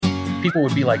people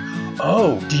would be like,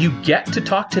 oh, do you get to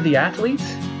talk to the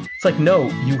athletes? It's like, no,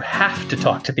 you have to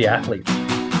talk to the athletes.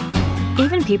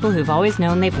 Even people who've always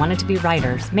known they've wanted to be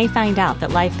writers may find out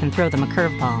that life can throw them a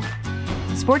curveball.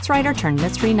 Sports writer turned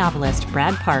mystery novelist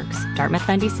Brad Parks, Dartmouth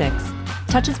 96,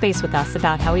 touches base with us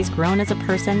about how he's grown as a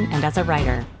person and as a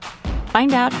writer.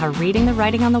 Find out how reading the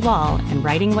writing on the wall and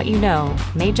writing what you know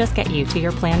may just get you to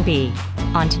your plan B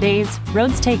on today's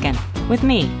Roads Taken with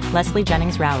me, Leslie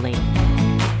Jennings Rowley.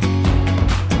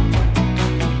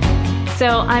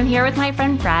 So I'm here with my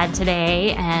friend Brad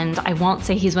today, and I won't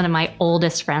say he's one of my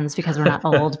oldest friends because we're not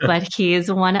old, but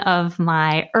he's one of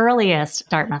my earliest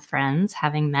Dartmouth friends,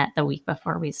 having met the week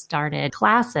before we started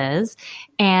classes.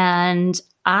 And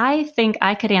I think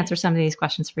I could answer some of these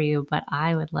questions for you, but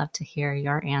I would love to hear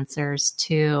your answers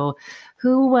to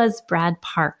who was Brad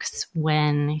Parks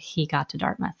when he got to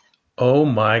Dartmouth? Oh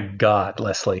my God,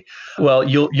 Leslie. Well,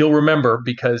 you'll remember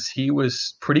because he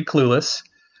was pretty clueless,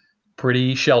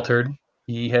 pretty sheltered.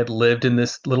 He had lived in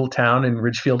this little town in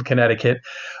Ridgefield, Connecticut,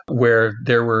 where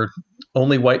there were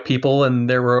only white people and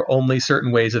there were only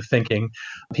certain ways of thinking.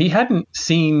 He hadn't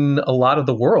seen a lot of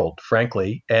the world,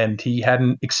 frankly, and he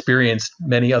hadn't experienced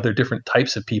many other different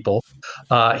types of people.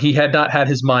 He had not had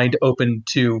his mind open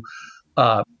to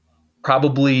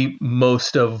probably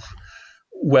most of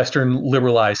Western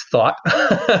liberalized thought.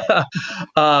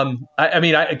 I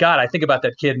think about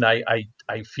that kid and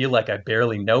I feel like I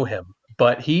barely know him.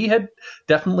 But he had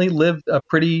definitely lived a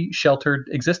pretty sheltered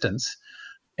existence.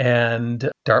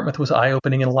 And Dartmouth was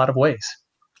eye-opening in a lot of ways.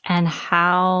 And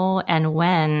how and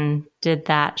when did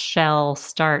that shell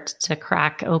start to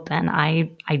crack open?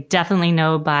 I definitely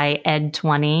know by Ed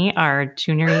 20, our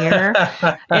junior year,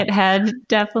 it had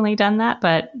definitely done that.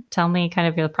 But tell me kind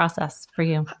of the process for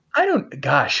you.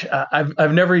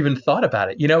 I've never even thought about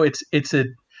it. You know, it's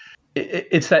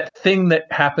that thing that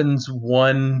happens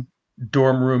one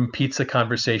dorm room pizza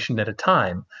conversation at a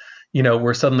time, you know,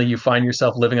 where suddenly you find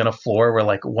yourself living on a floor where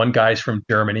like one guy's from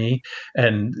Germany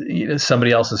and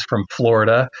somebody else is from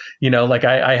Florida. You know, like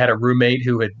I had a roommate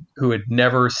who had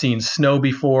never seen snow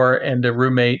before and a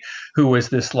roommate who was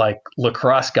this like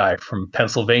lacrosse guy from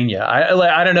Pennsylvania.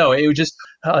 I don't know. It was just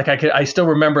like I still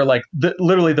remember like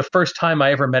literally the first time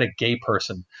I ever met a gay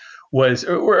person was,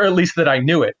 or at least that I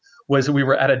knew it, was we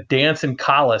were at a dance in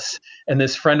Collis and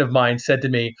this friend of mine said to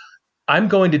me, I'm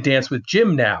going to dance with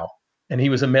Jim now. And he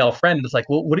was a male friend. And it's like,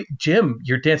 well, Jim,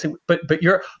 you're dancing, but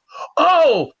you're,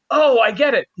 oh, I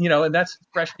get it. You know, and that's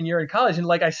freshman year in college. And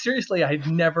like, I had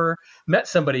never met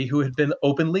somebody who had been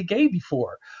openly gay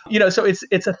before, you know, so it's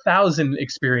 1,000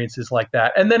 experiences like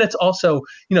that. And then it's also,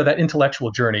 you know, that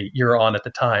intellectual journey you're on at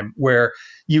the time where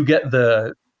you get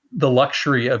the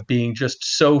luxury of being just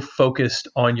so focused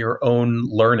on your own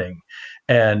learning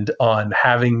and on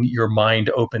having your mind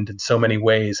opened in so many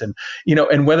ways. And, you know,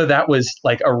 and whether that was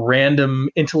like a random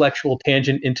intellectual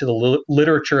tangent into the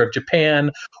literature of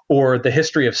Japan or the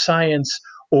history of science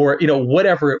or, you know,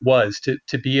 whatever it was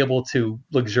to be able to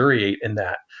luxuriate in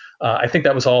that. I think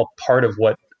that was all part of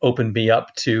what opened me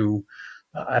up to,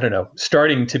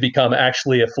 starting to become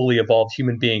actually a fully evolved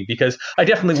human being, because I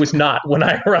definitely was not when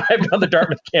I arrived on the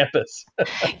Dartmouth campus.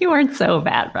 You weren't so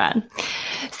bad, Brad.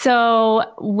 So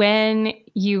when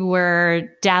you were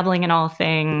dabbling in all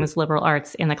things liberal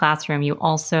arts in the classroom, you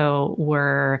also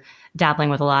were dabbling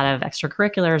with a lot of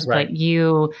extracurriculars, right. But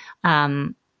you,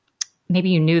 maybe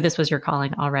you knew this was your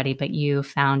calling already, but you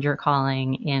found your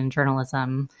calling in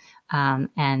journalism.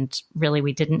 And really,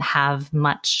 we didn't have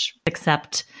much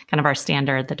except kind of our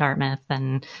standard, the Dartmouth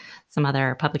and some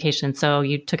other publications. So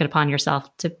you took it upon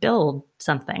yourself to build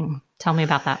something. Tell me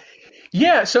about that.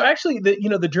 Yeah. So actually,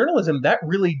 the journalism that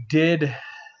really did.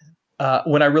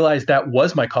 When I realized that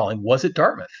was my calling, was at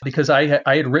Dartmouth, because I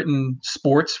had written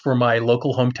sports for my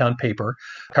local hometown paper,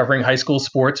 covering high school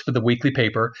sports for the weekly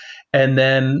paper. And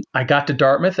then I got to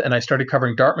Dartmouth and I started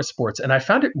covering Dartmouth sports. And I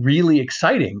found it really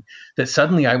exciting that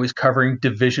suddenly I was covering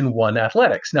Division I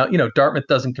athletics. Now, you know, Dartmouth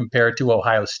doesn't compare to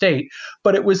Ohio State,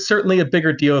 but it was certainly a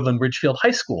bigger deal than Ridgefield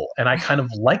High School. And I kind of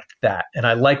liked that. And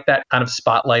I liked that kind of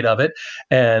spotlight of it.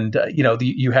 And,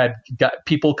 you had got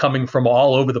people coming from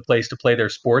all over the place to play their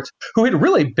sports who had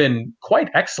really been quite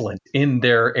excellent in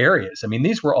their areas. I mean,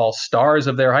 these were all stars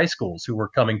of their high schools who were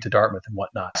coming to Dartmouth and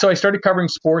whatnot. So I started covering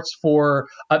sports for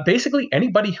basically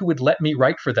anybody who would let me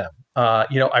write for them.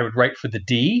 I would write for the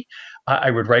D.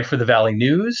 I would write for the Valley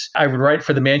News. I would write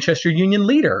for the Manchester Union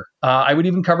Leader. I would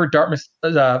even cover Dartmouth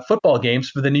football games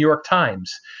for the New York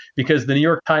Times, because the New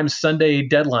York Times Sunday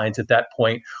deadlines at that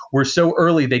point were so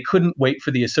early they couldn't wait for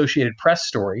the Associated Press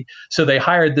story. So they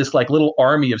hired this like little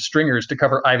army of stringers to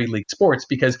cover Ivy League sports,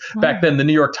 because back then the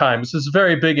New York Times was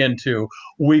very big into,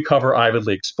 we cover Ivy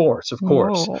League sports, of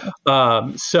course.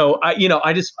 So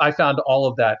I found all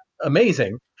of that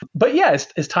amazing. But yeah,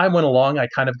 as time went along, I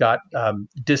kind of got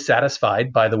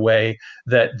dissatisfied by the way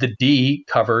that the D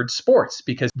covered sports,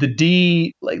 because the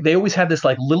D, like, they always had this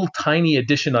like little tiny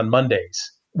edition on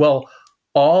Mondays. Well,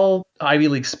 all Ivy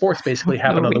League sports basically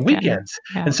happen on the weekends.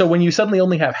 Yeah. And so when you suddenly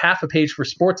only have half a page for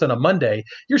sports on a Monday,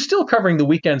 you're still covering the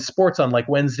weekend sports on like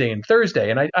Wednesday and Thursday.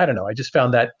 And I don't know, I just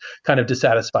found that kind of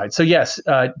dissatisfied. So yes,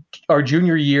 our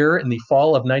junior year in the fall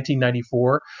of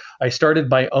 1994, I started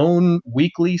my own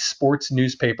weekly sports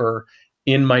newspaper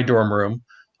in my dorm room.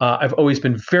 I've always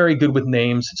been very good with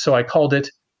names, so I called it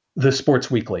The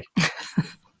Sports Weekly.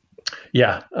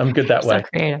 Yeah, I'm good that way. So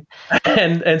creative.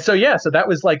 And so, yeah, so that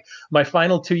was like my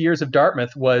final 2 years of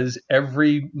Dartmouth was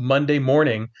every Monday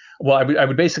morning. Well, I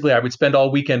would spend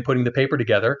all weekend putting the paper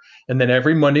together. And then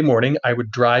every Monday morning, I would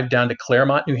drive down to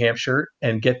Claremont, New Hampshire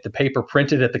and get the paper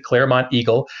printed at the Claremont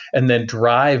Eagle, and then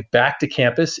drive back to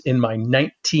campus in my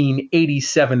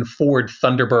 1987 Ford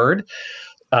Thunderbird.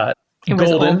 It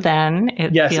was old then.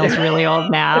 It feels really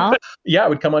old now. Yeah, I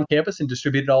would come on campus and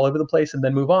distribute it all over the place and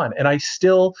then move on. And I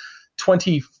still,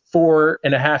 24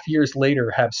 and a half years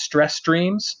later, have stress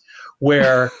dreams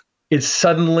where it's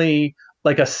suddenly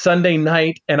like a Sunday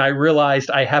night and I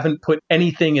realized I haven't put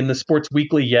anything in the Sports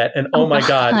Weekly yet. And oh my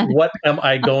God, what am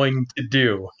I going to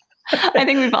do? I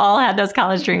think we've all had those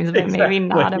college dreams, but maybe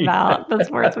not about the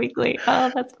Sports Weekly.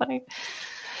 Oh, that's funny.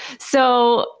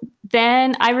 So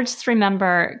then I just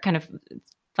remember, kind of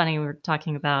funny, we were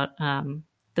talking about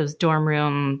those dorm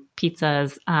room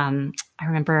pizzas. I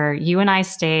remember you and I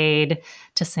stayed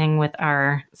to sing with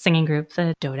our singing group,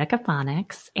 the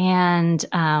Dodecaphonics, and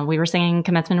we were singing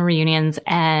commencement reunions.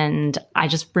 And I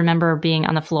just remember being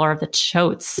on the floor of the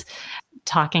Choates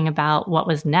talking about what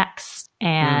was next.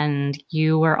 And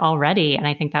you were already, and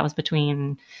I think that was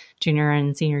between junior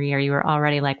and senior year, you were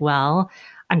already like, well,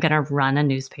 I'm going to run a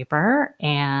newspaper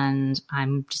and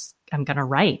I'm going to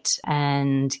write.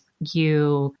 And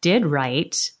you did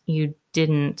write. You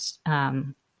didn't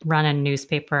run a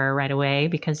newspaper right away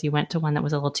because you went to one that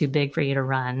was a little too big for you to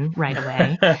run right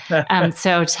away.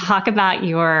 So talk about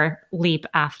your leap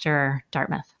after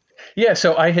Dartmouth. Yeah,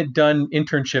 so I had done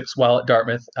internships while at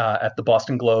Dartmouth at the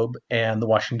Boston Globe and the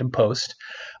Washington Post.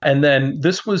 And then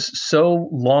this was so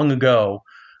long ago,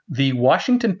 the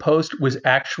Washington Post was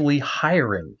actually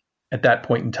hiring at that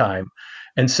point in time.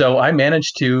 And so I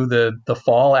managed to, the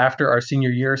fall after our senior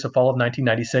year, so fall of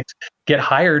 1996, get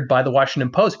hired by the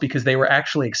Washington Post because they were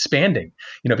actually expanding,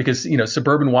 because,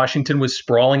 suburban Washington was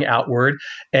sprawling outward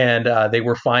and they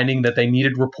were finding that they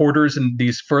needed reporters in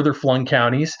these further flung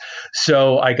counties.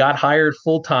 So I got hired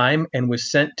full time and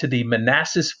was sent to the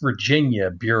Manassas,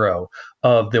 Virginia bureau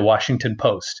of the Washington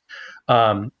Post,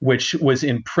 which was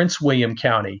in Prince William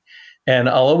County. And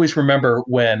I'll always remember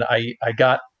when I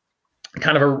got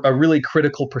kind of a really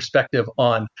critical perspective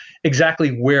on exactly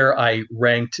where I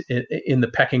ranked in the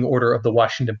pecking order of the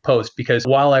Washington Post, because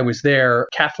while I was there,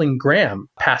 Kathleen Graham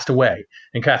passed away.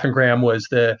 And Kathleen Graham was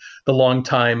the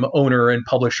longtime owner and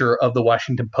publisher of the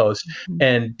Washington Post. Mm-hmm.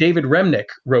 And David Remnick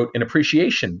wrote an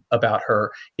appreciation about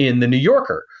her in the New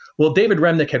Yorker. Well, David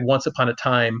Remnick had once upon a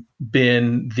time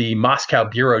been the Moscow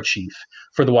bureau chief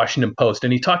for the Washington Post.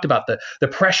 And he talked about the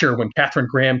pressure when Kathleen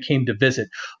Graham came to visit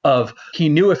of, he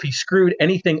knew if he screwed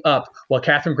anything up while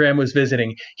Kathleen Graham was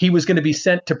visiting, he was going to be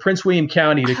sent to Prince William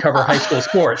County to cover high school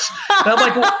sports. And I'm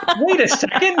like, well, wait a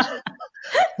second.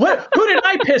 Who did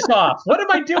I piss off? What am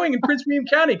I doing in Prince William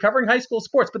County covering high school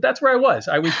sports? But that's where I was.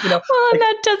 I was, Well, and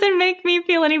that doesn't make me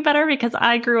feel any better because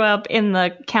I grew up in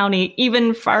the county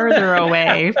even farther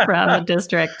away from the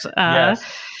district. Yes.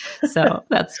 So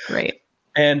that's great.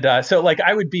 And so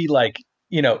I would be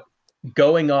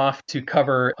going off to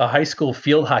cover a high school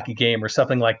field hockey game or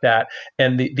something like that.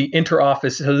 And the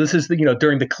interoffice, so this is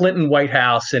during the Clinton White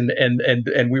House and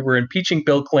we were impeaching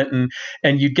Bill Clinton,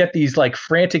 and you'd get these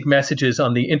frantic messages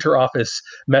on the interoffice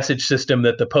message system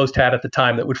that the Post had at the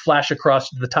time that would flash across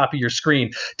to the top of your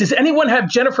screen. Does anyone have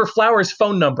Jennifer Flowers'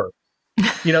 phone number?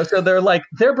 So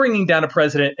they're bringing down a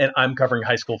president and I'm covering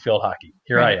high school field hockey.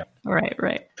 Here I am.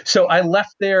 Right. So I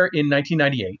left there in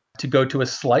 1998. to go to a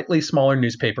slightly smaller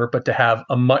newspaper, but to have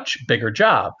a much bigger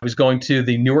job. I was going to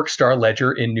the Newark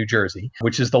Star-Ledger in New Jersey,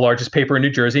 which is the largest paper in New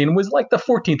Jersey and was like the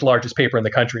 14th largest paper in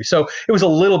the country. So it was a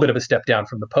little bit of a step down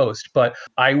from the Post, but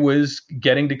I was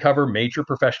getting to cover major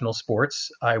professional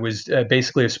sports. I was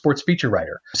basically a sports feature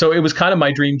writer. So it was kind of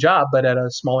my dream job, but at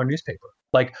a smaller newspaper.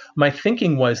 Like my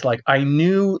thinking was like, I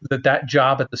knew that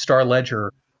job at the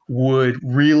Star-Ledger would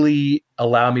really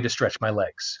allow me to stretch my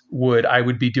legs. I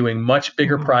would be doing much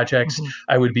bigger projects.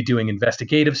 I would be doing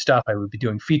investigative stuff. I would be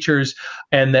doing features.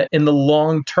 And that in the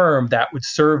long term, that would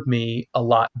serve me a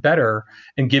lot better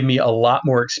and give me a lot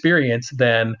more experience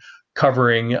than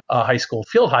covering a high school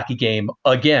field hockey game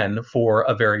again for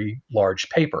a very large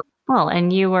paper. Well,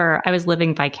 and I was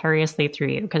living vicariously through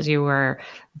you because you were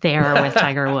there with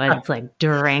Tiger Woods, like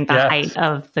during the height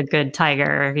of the good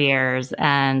Tiger years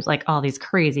and like all these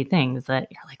crazy things that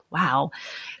you're like, wow.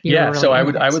 Really so I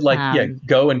would like,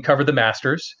 go and cover the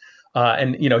Masters.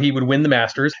 And, he would win the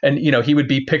Masters and, he would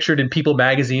be pictured in People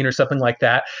magazine or something like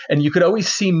that. And you could always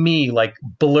see me like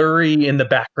blurry in the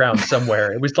background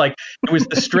somewhere. It was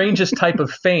the strangest type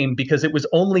of fame because it was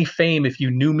only fame if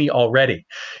you knew me already,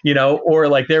 or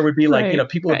like there would be like,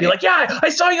 people would be like, yeah, I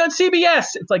saw you on CBS.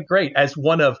 It's like, great, as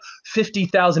one of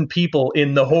 50,000 people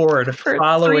in the horde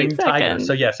following Tiger.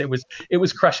 So yes, it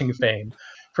was crushing fame.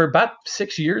 For about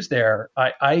 6 years there,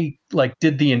 I like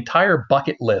did the entire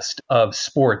bucket list of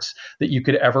sports that you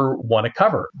could ever want to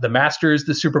cover. The Masters,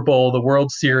 the Super Bowl, the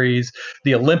World Series,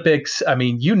 the Olympics. I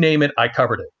mean, you name it, I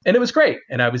covered it. And it was great.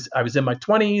 And I was in my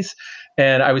 20s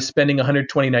and I was spending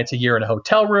 120 nights a year in a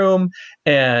hotel room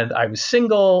and I was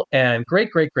single and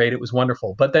great. It was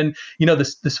wonderful. But then,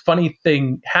 this funny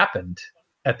thing happened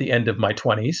at the end of my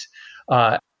 20s.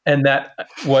 And that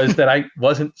was that I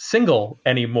wasn't single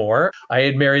anymore. I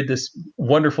had married this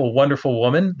wonderful, wonderful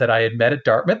woman that I had met at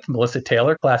Dartmouth, Melissa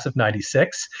Taylor, class of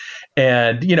 96.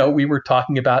 And, we were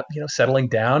talking about, settling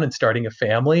down and starting a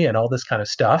family and all this kind of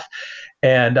stuff.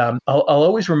 And I'll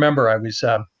always remember I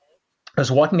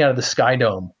was walking out of the Sky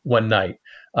Dome one night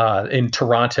in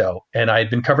Toronto, and I had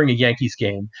been covering a Yankees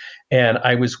game. And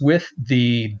I was with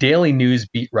the Daily News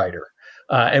beat writer.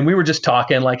 And we were just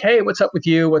talking like, hey, what's up with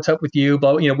you? What's up with you?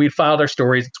 Blah, we'd filed our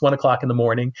stories. It's 1:00 in the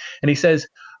morning. And he says,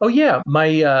 oh yeah,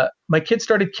 my kid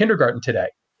started kindergarten today.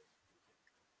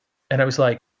 And I was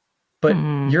like, but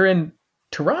you're in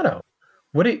Toronto.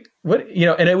 And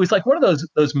it was like one of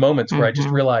those moments where I just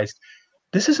realized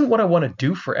this isn't what I want to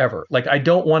do forever. Like, I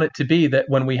don't want it to be that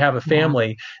when we have a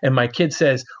family and my kid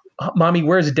says, Mommy,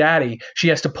 where's Daddy? She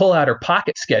has to pull out her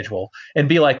pocket schedule and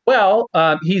be like, well,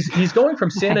 he's going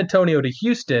from San Antonio to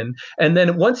Houston. And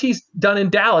then once he's done in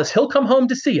Dallas, he'll come home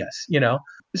to see us,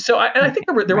 So I think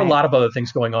there were a lot of other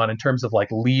things going on in terms of like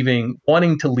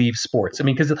wanting to leave sports. I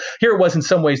mean, because here it was in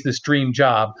some ways this dream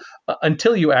job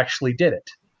until you actually did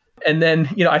it. And then,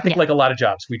 I think like a lot of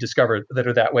jobs we discovered that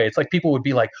are that way. It's like people would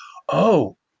be like,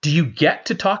 oh, do you get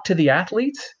to talk to the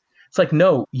athletes? It's like,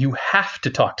 no, you have to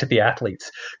talk to the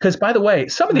athletes. Because by the way,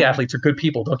 some of the athletes are good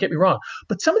people, don't get me wrong.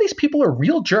 But some of these people are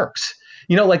real jerks.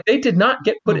 Like they did not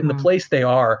get put in the place they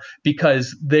are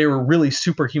because they were really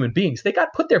superhuman beings. They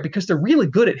got put there because they're really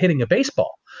good at hitting a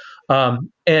baseball.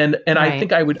 And I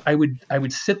think I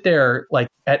would sit there like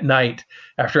at night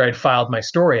after I'd filed my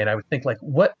story and I would think like,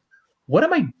 what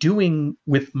am I doing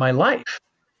with my life?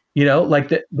 Like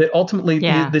that ultimately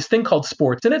this thing called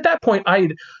sports. And at that point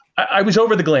I was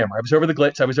over the glamour. I was over the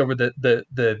glitz. I was over the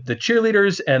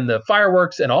cheerleaders and the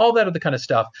fireworks and all that other kind of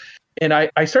stuff. And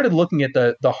I started looking at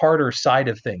the harder side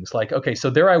of things. Like, okay, so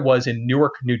there I was in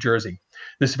Newark, New Jersey,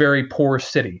 this very poor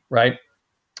city, right?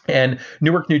 And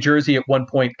Newark, New Jersey at one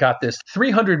point got this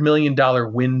 $300 million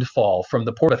windfall from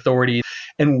the Port Authority.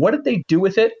 And what did they do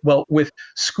with it? Well, with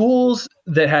schools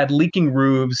that had leaking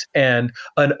roofs and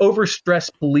an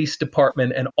overstressed police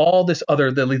department and all this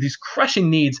these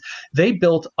crushing needs, they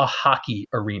built a hockey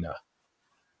arena.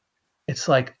 It's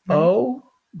like, oh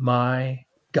my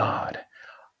God.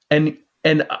 And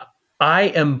I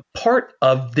am part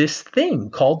of this thing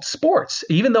called sports,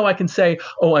 even though I can say,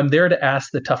 oh, I'm there to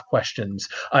ask the tough questions.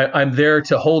 I'm there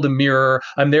to hold a mirror.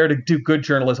 I'm there to do good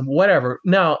journalism, whatever.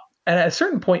 Now, at a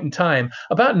certain point in time,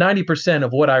 about 90%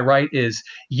 of what I write is,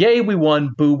 yay, we won,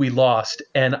 boo, we lost.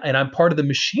 And I'm part of the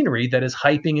machinery that is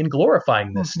hyping and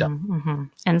glorifying this stuff.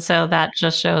 And so that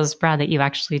just shows, Brad, that you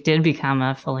actually did become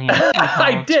a fully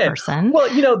I did. person. Well,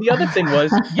 the other thing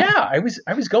was,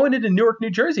 I was going into Newark,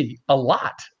 New Jersey a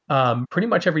lot. Pretty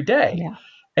much every day. Yeah.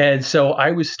 And so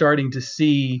I was starting to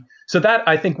see, so that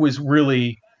I think was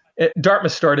really,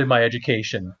 Dartmouth started my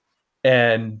education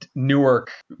and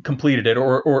Newark completed it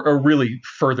or really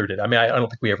furthered it. I mean, I don't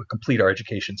think we ever complete our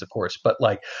educations, of course, but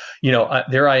like,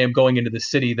 there I am going into the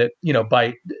city that,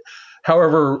 by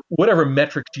whatever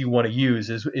metrics you want to use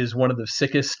is one of the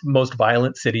sickest, most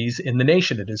violent cities in the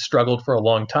nation. It has struggled for a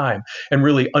long time, and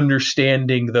really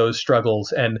understanding those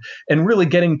struggles and really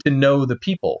getting to know the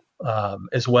people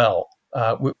as well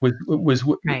was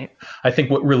right. I think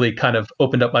what really kind of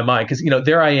opened up my mind, because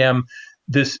there I am,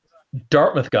 this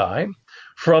Dartmouth guy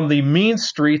from the mean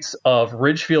streets of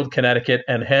Ridgefield, Connecticut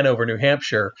and Hanover, New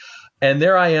Hampshire, and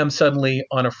there I am suddenly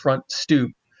on a front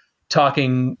stoop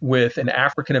talking with an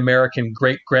African-American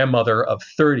great-grandmother of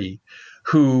 30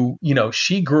 who,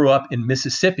 she grew up in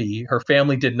Mississippi. Her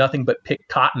family did nothing but pick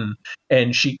cotton,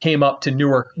 and she came up to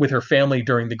Newark with her family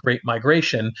during the Great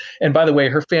Migration. And by the way,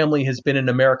 her family has been in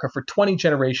America for 20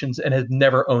 generations and has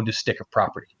never owned a stick of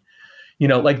property.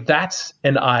 Like that's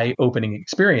an eye-opening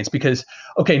experience because,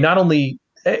 okay, not only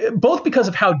both because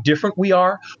of how different we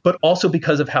are, but also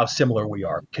because of how similar we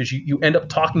are. Because you end up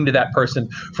talking to that person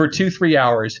for 2-3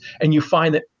 hours and you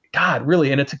find that, God,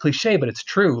 really, and it's a cliche, but it's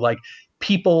true. Like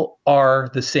people are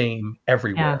the same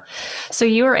everywhere. Yeah. So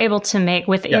you were able to make,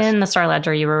 within the Star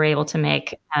Ledger, you were able to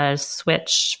make a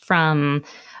switch from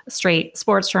straight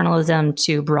sports journalism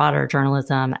to broader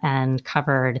journalism and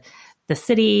covered the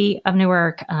city of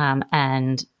Newark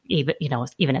and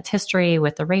even its history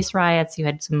with the race riots. You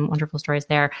had some wonderful stories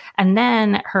there. And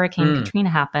then Hurricane Katrina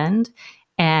happened.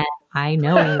 And I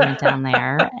know you went down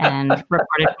there and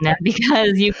reported on it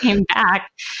because you came back,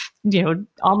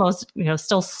 almost,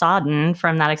 still sodden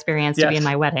from that experience to be in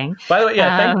my wedding. By the way,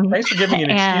 thanks for giving me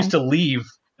an excuse to leave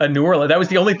New Orleans. That was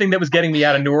the only thing that was getting me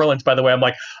out of New Orleans, by the way. I'm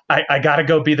like, I got to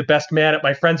go be the best man at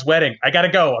my friend's wedding. I got to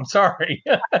go. I'm sorry.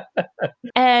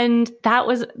 And that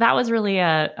was really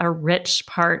a rich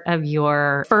part of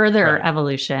your further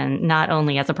evolution, not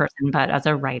only as a person, but as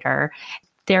a writer.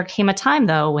 There came a time,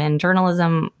 though, when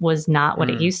journalism was not what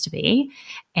it used to be.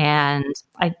 And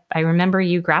I remember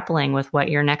you grappling with what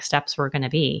your next steps were going to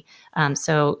be.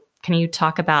 So can you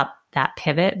talk about that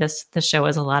pivot? The show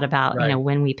is a lot about,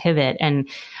 when we pivot, and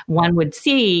one would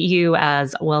see you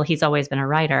as, well, he's always been a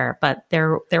writer, but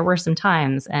there were some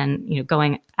times, and,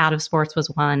 going out of sports was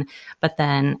one, but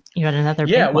then you had another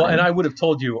big well, one. and I would have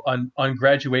told you on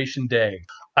graduation day,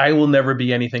 I will never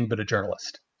be anything but a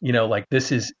journalist. Like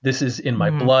this is in my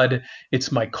blood.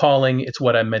 It's my calling. It's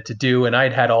what I'm meant to do. And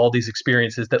I'd had all these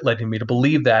experiences that led me to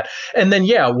believe that. And then,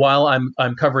 while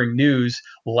I'm covering news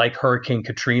like Hurricane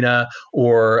Katrina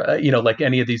or, like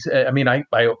any of these, I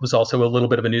was also a little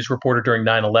bit of a news reporter during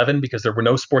 9/11 because there were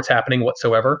no sports happening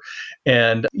whatsoever.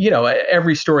 And,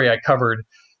 every story I covered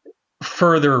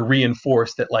further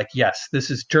reinforced that, like, yes,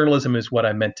 journalism is what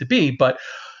I'm meant to be. But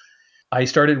I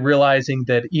started realizing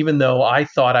that even though I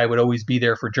thought I would always be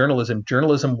there for journalism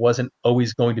wasn't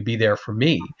always going to be there for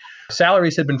me.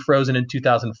 Salaries had been frozen in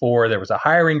 2004. There was a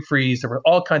hiring freeze. There were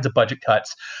all kinds of budget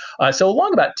cuts. So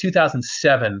along about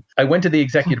 2007, I went to the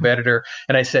executive editor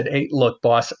and I said, hey, look,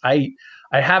 boss, I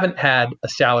haven't had a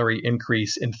salary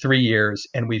increase in 3 years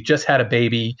and we've just had a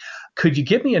baby. Could you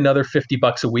give me another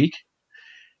 $50 a week?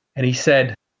 And he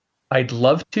said, I'd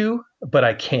love to, but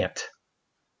I can't.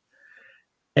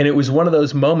 And it was one of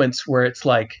those moments where it's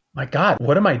like, my God,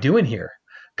 what am I doing here?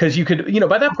 Because you could,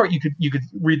 by that part, you could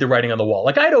read the writing on the wall.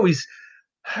 Like I'd always,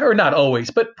 or not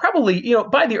always, but probably,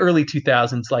 by the early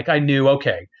 2000s, like I knew,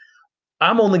 okay,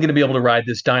 I'm only going to be able to ride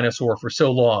this dinosaur for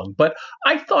so long. But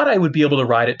I thought I would be able to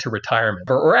ride it to retirement.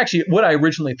 Or actually, what I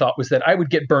originally thought was that I would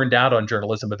get burned out on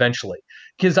journalism eventually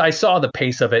because I saw the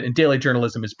pace of it and daily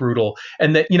journalism is brutal.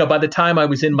 And that, by the time I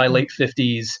was in my late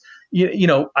 50s,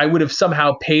 I would have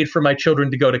somehow paid for my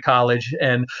children to go to college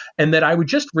and that I would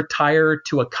just retire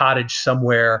to a cottage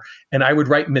somewhere and I would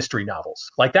write mystery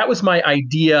novels. Like that was my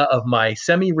idea of my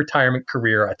semi-retirement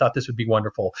career. I thought this would be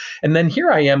wonderful. And then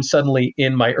here I am suddenly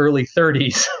in my early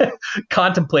 30s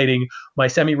contemplating my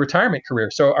semi-retirement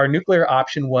career. So our nuclear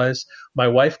option was my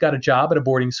wife got a job at a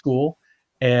boarding school.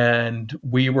 And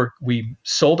we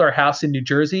sold our house in New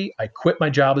Jersey. I quit my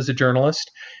job as a journalist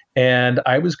and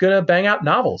I was going to bang out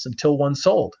novels until one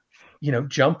sold,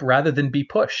 jump rather than be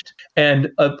pushed. And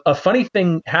a funny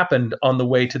thing happened on the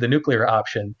way to the nuclear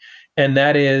option. And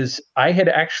that is I had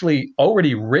actually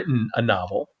already written a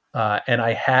novel. And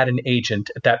I had an agent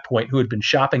at that point who had been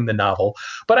shopping the novel,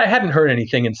 but I hadn't heard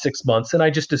anything in 6 months. And I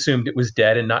just assumed it was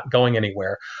dead and not going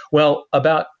anywhere. Well,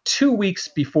 about 2 weeks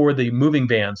before the moving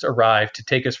vans arrived to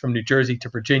take us from New Jersey to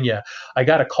Virginia, I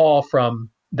got a call from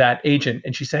that agent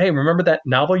and she said, hey, remember that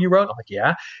novel you wrote? I'm like,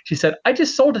 yeah. She said, I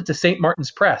just sold it to St.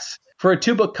 Martin's Press for a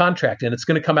 2-book contract and it's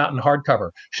going to come out in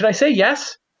hardcover. Should I say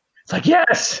yes? It's like,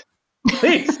 yes.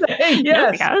 Please say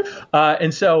yes.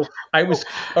 And so I was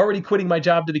already quitting my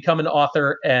job to become an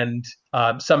author, and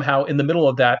somehow in the middle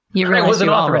of that, you realized you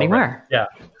already were. Yeah.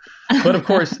 But of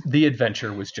course, the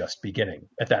adventure was just beginning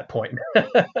at that point.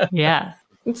 Yes.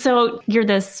 So you're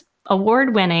this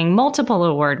multiple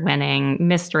award-winning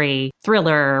mystery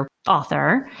thriller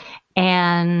author.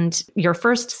 And your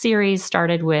first series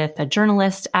started with a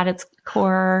journalist at its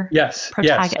core. Yes.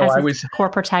 So I was core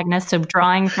protagonist. So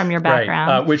drawing from your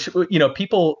background, right. Which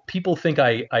people think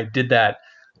I did that,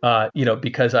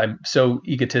 because I'm so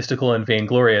egotistical and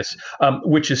vainglorious,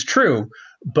 which is true.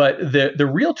 But the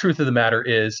real truth of the matter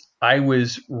is, I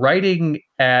was writing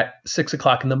at 6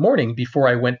 o'clock in the morning before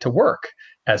I went to work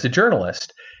as a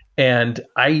journalist. And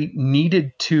I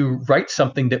needed to write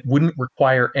something that wouldn't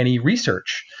require any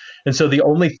research. And so the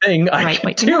only thing I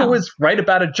could do was write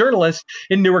about a journalist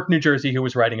in Newark, New Jersey, who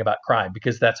was writing about crime,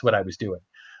 because that's what I was doing.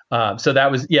 So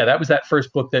that was that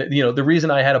first book that, the reason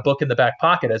I had a book in the back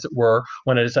pocket, as it were,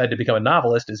 when I decided to become a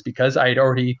novelist, is because I had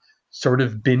already sort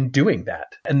of been doing that.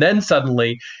 And then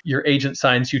suddenly your agent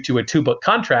signs you to a 2-book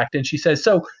contract, and she says,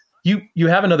 so you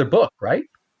have another book, right?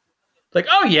 Like,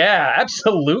 oh yeah,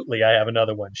 absolutely. I have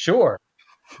another one. Sure.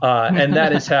 And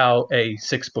that is how a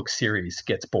 6-book series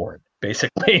gets born,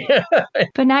 basically.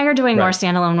 But now you're doing more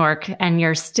standalone work, and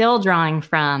you're still drawing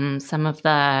from some of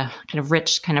the kind of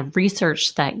rich kind of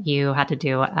research that you had to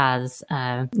do as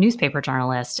a newspaper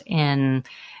journalist in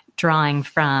drawing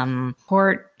from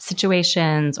court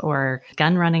situations or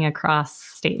gun running across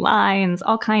state lines.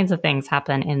 All kinds of things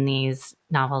happen in these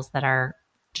novels that are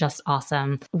just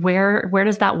awesome. Where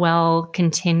does that well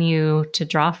continue to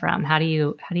draw from? How do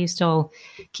you still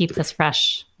keep this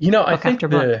fresh? I think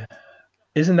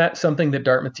isn't that something that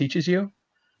Dartmouth teaches you?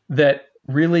 That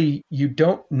really you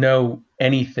don't know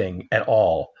anything at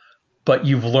all, but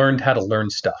you've learned how to learn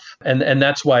stuff. And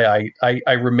that's why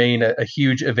I remain a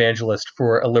huge evangelist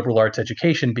for a liberal arts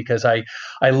education, because I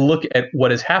look at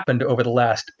what has happened over the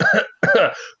last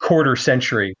quarter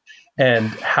century and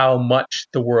how much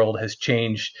the world has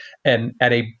changed, and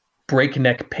at a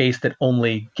breakneck pace that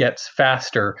only gets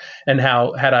faster. And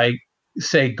how, had I,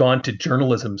 say, gone to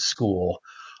journalism school,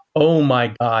 oh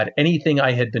my God, anything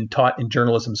I had been taught in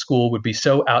journalism school would be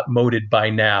so outmoded by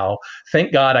now.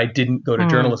 Thank God I didn't go to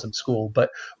journalism school. But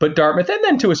Dartmouth, and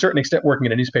then to a certain extent working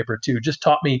in a newspaper too, just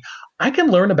taught me I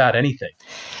can learn about anything.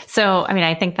 So,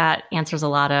 I think that answers a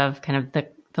lot of kind of the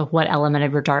what element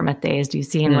of your Dartmouth days do you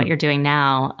see in what you're doing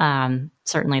now?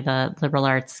 Certainly the liberal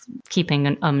arts,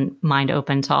 keeping a mind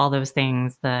open to all those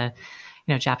things, the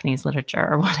Japanese literature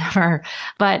or whatever.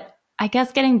 But I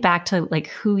guess getting back to like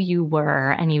who you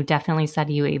were, and you definitely said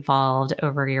you evolved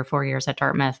over your 4 years at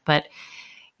Dartmouth, but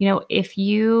if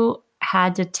you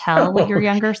had to tell your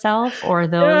younger self, or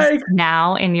those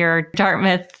now in your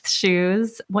Dartmouth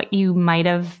shoes, what you might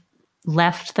have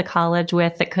left the college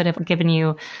with that could have given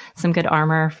you some good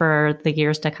armor for the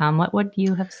years to come, what would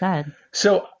you have said?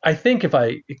 So I think, if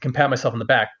I can pat myself on the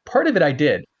back, part of it I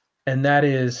did, and that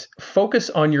is focus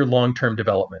on your long-term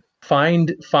development. Find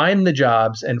the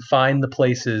jobs and find the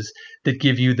places that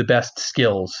give you the best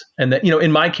skills. And that,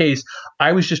 in my case,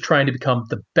 I was just trying to become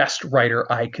the best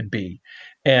writer I could be.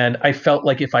 And I felt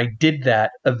like if I did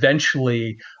that,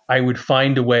 eventually I would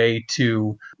find a way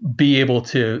to be able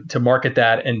to market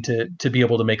that and to be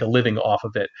able to make a living off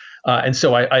of it. And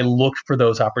so I looked for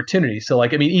those opportunities. So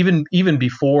even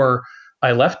before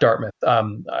I left Dartmouth,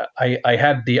 I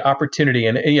had the opportunity,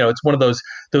 and it's one of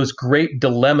those great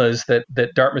dilemmas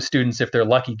that Dartmouth students, if they're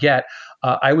lucky, get.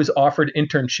 I was offered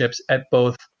internships at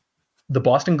both the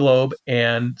Boston Globe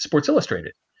and Sports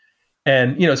Illustrated.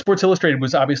 And, Sports Illustrated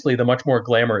was obviously the much more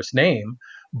glamorous name,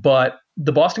 but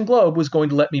the Boston Globe was going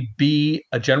to let me be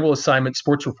a general assignment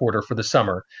sports reporter for the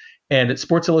summer. And at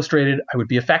Sports Illustrated, I would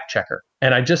be a fact checker.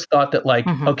 And I just thought that,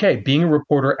 okay, being a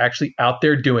reporter actually out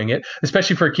there doing it,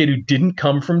 especially for a kid who didn't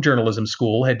come from journalism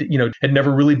school, had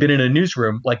never really been in a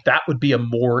newsroom, that would be a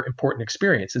more important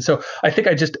experience. And so I think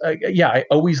I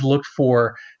always looked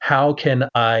for how can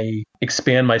I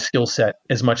expand my skill set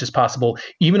as much as possible,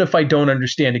 even if I don't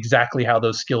understand exactly how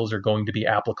those skills are going to be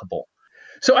applicable.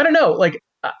 So I don't know,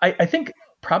 I think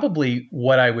probably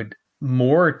what I would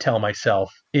more tell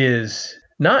myself is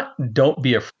not don't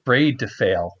be afraid to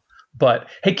fail, but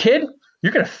hey, kid,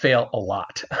 you're going to fail a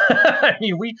lot. I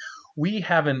mean, we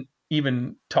haven't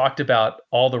even talked about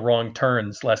all the wrong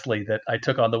turns, Leslie, that I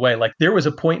took on the way. There was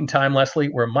a point in time, Leslie,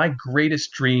 where my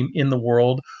greatest dream in the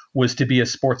world was to be a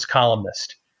sports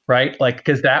columnist, right? Like,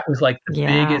 because that was like the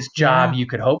biggest job you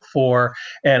could hope for.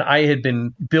 And I had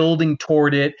been building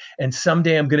toward it. And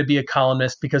someday I'm going to be a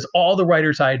columnist because all the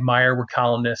writers I admire were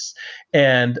columnists.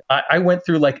 And I went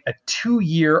through like a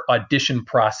 2-year audition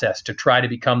process to try to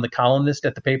become the columnist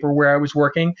at the paper where I was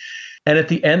working. And at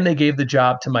the end, they gave the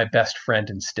job to my best friend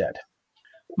instead.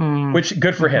 Which,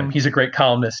 good for him. He's a great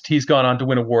columnist. He's gone on to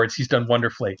win awards. He's done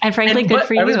wonderfully. And frankly, good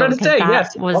for you. I was about to say,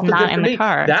 yes, was not in the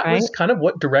cards. That right? was kind of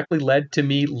what directly led to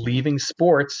me leaving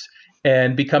sports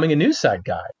and becoming a news side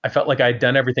guy. I felt like I'd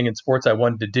done everything in sports I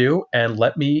wanted to do, and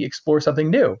let me explore something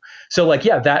new. So like,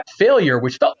 yeah, that failure,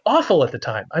 which felt awful at the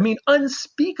time, I mean,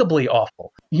 unspeakably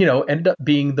awful, ended up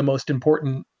being the most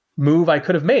important move I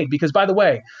could have made. Because, by the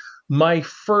way, my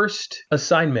first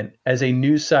assignment as a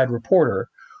news side reporter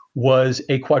was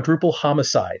a quadruple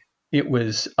homicide. It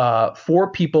was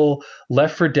 4 people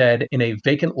left for dead in a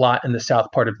vacant lot in the south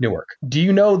part of Newark. Do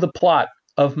you know the plot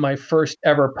of my first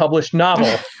ever published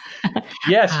novel?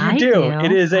 Yes, you do.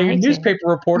 It is a newspaper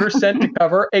reporter sent to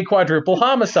cover a quadruple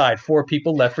homicide. 4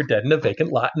 people left for dead in a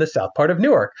vacant lot in the south part of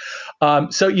Newark.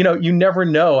 So, you never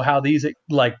know how these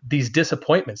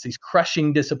disappointments, these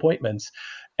crushing disappointments,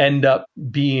 end up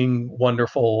being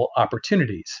wonderful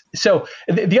opportunities. So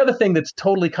the other thing that's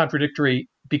totally contradictory,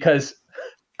 because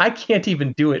I can't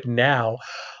even do it now,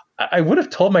 I would have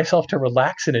told myself to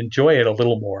relax and enjoy it a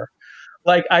little more.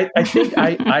 Like, I think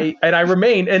I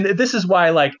remain, and this is why,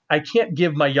 like, I can't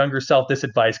give my younger self this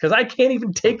advice, because I can't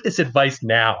even take this advice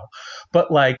now.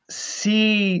 But like,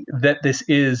 see that this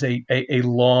is a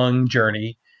long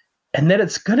journey, and that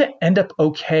it's going to end up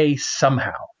okay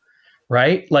somehow.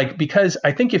 Right? Like, because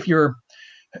I think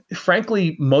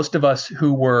frankly, most of us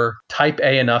who were type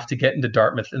A enough to get into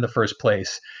Dartmouth in the first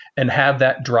place and have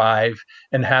that drive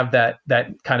and have that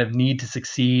kind of need to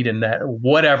succeed and that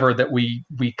whatever that we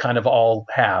kind of all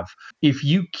have, if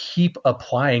you keep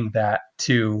applying that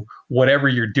to whatever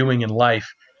you're doing in life,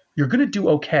 you're going to do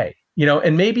okay.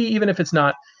 And maybe even if it's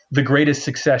not the greatest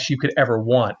success you could ever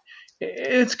want,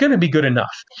 it's going to be good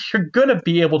enough. You're going to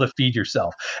be able to feed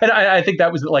yourself. And I think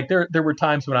that was like, there were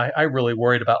times when I really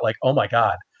worried about like, oh my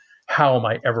God, how am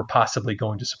I ever possibly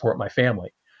going to support my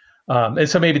family? And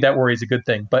so maybe that worry is a good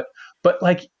thing, but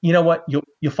like, you know what, you'll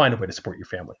find a way to support your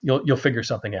family. You'll figure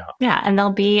something out. Yeah. And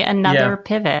there'll be another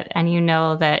pivot, and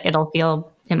that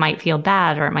it might feel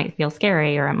bad, or it might feel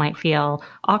scary, or it might feel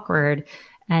awkward.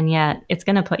 And yet it's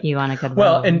going to put you on a good road.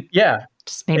 Well, and yeah.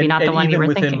 Just maybe not the one you were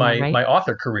thinking. Even within my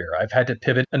author career, I've had to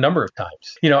pivot a number of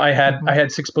times. I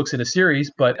had 6 books in a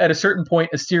series, but at a certain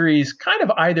point, a series kind of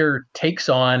either takes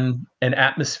on an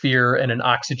atmosphere and an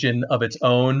oxygen of its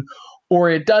own,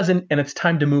 or it doesn't, and it's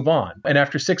time to move on. And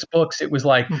after 6 books, it was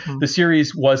like the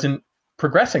series wasn't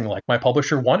progressing like my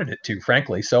publisher wanted it to,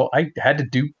 frankly. So I had to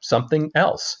do something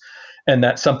else. And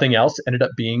that something else ended up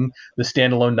being the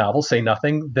standalone novel, Say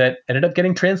Nothing, that ended up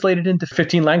getting translated into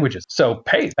 15 languages. So,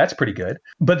 hey, that's pretty good.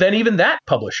 But then even that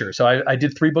publisher, so I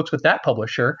did 3 books with that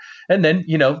publisher. And then,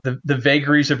 the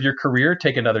vagaries of your career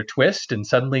take another twist. And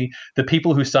suddenly the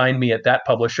people who signed me at that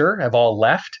publisher have all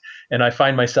left. And I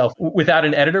find myself without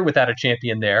an editor, without a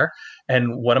champion there.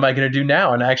 And what am I going to do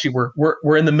now? And actually,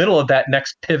 we're in the middle of that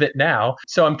next pivot now.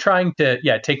 So I'm trying to,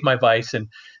 take my advice and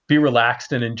be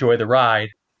relaxed and enjoy the ride.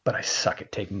 But I suck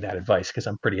at taking that advice because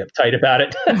I'm pretty uptight about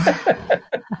it.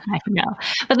 I know.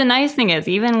 But the nice thing is,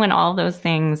 even when all those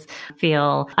things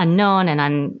feel unknown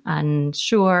and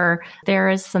unsure, there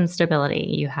is some stability.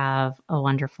 You have a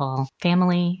wonderful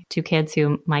family, 2 kids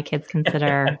who my kids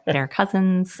consider their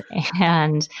cousins,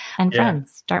 and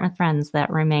friends, Dartmouth friends that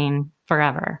remain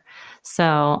forever.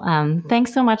 So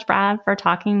thanks so much, Brad, for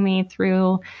talking me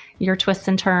through your twists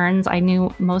and turns. I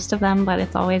knew most of them, but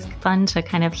it's always fun to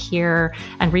kind of hear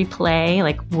and replay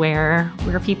like where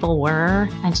people were,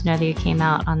 and to know that you came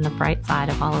out on the bright side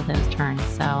of all of those turns.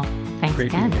 So thanks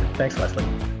again. Thanks, Leslie.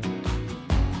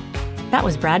 That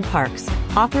was Brad Parks,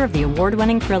 author of the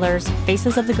award-winning thrillers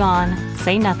Faces of the Gone,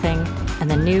 Say Nothing, and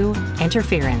the new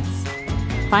Interference.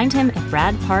 Find him at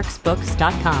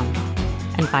bradparksbooks.com.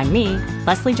 And find me,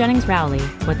 Leslie Jennings Rowley,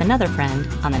 with another friend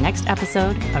on the next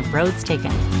episode of Roads Taken.